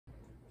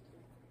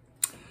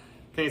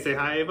Can you say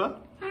hi, Ava?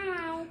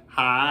 Hi.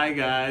 Hi,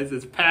 guys.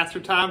 It's Pastor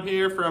Tom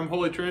here from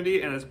Holy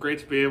Trinity, and it's great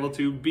to be able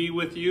to be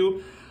with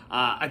you.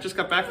 I just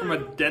got back from a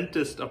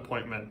dentist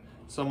appointment,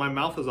 so my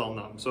mouth is all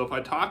numb. So if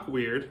I talk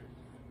weird,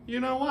 you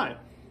know why.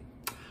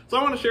 So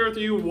I want to share with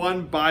you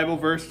one Bible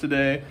verse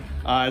today.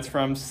 It's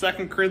from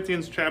 2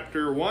 Corinthians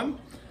chapter 1.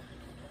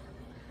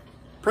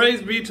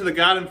 Praise be to the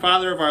God and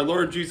Father of our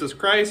Lord Jesus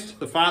Christ,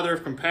 the Father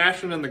of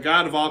compassion and the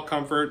God of all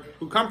comfort,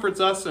 who comforts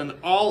us in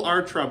all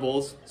our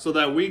troubles, so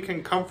that we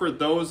can comfort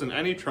those in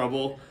any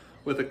trouble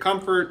with the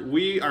comfort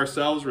we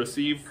ourselves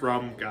receive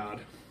from God.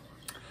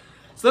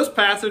 So this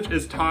passage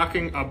is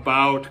talking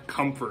about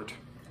comfort,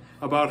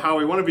 about how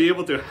we want to be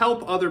able to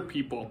help other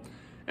people.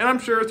 And I'm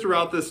sure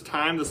throughout this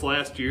time, this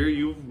last year,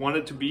 you've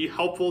wanted to be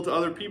helpful to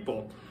other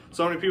people.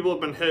 So many people have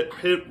been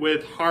hit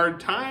with hard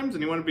times,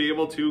 and you want to be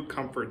able to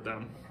comfort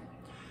them.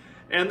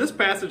 And this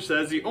passage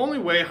says the only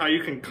way how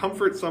you can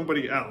comfort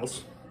somebody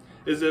else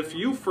is if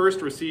you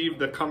first receive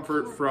the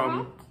comfort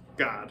from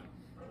God.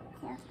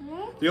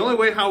 The only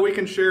way how we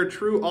can share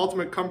true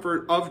ultimate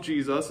comfort of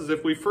Jesus is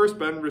if we first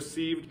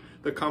received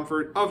the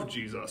comfort of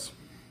Jesus.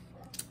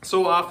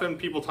 So often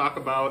people talk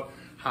about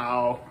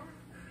how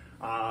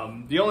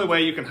the only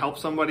way you can help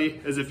somebody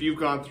is if you've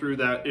gone through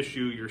that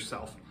issue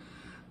yourself.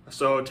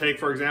 So take,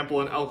 for example,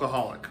 an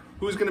alcoholic.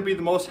 Who's going to be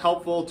the most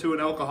helpful to an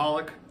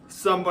alcoholic?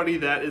 Somebody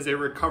that is a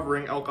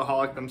recovering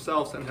alcoholic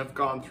themselves and have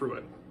gone through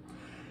it.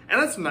 And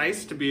it's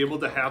nice to be able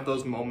to have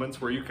those moments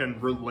where you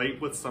can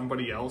relate with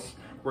somebody else,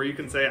 where you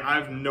can say,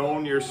 I've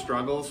known your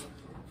struggles.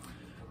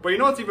 But you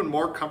know what's even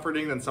more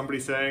comforting than somebody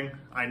saying,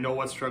 I know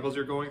what struggles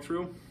you're going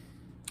through?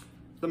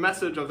 The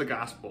message of the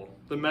gospel,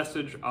 the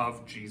message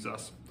of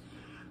Jesus.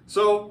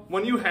 So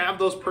when you have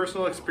those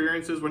personal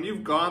experiences, when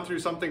you've gone through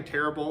something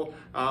terrible,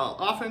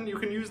 often you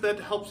can use that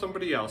to help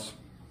somebody else.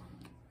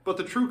 But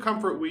the true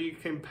comfort we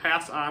can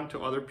pass on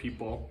to other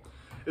people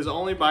is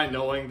only by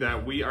knowing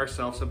that we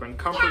ourselves have been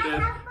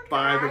comforted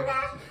by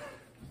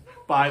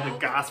the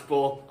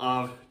gospel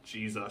of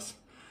Jesus.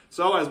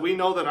 So as we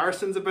know that our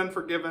sins have been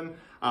forgiven,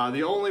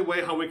 the only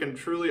way how we can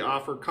truly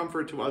offer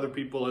comfort to other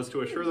people is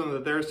to assure them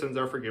that their sins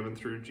are forgiven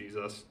through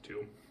Jesus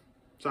too.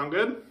 Sound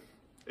good?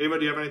 Ava,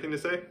 do you have anything to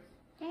say?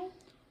 Okay.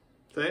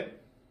 Say?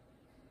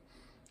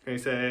 Can you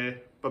say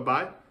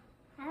bye-bye?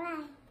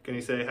 Bye-bye. Can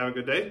you say have a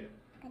good day?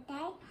 Good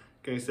day.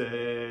 Can you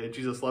say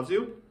Jesus loves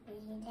you?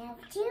 We love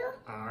you.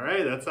 All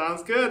right, that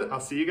sounds good. I'll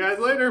see you guys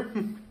later.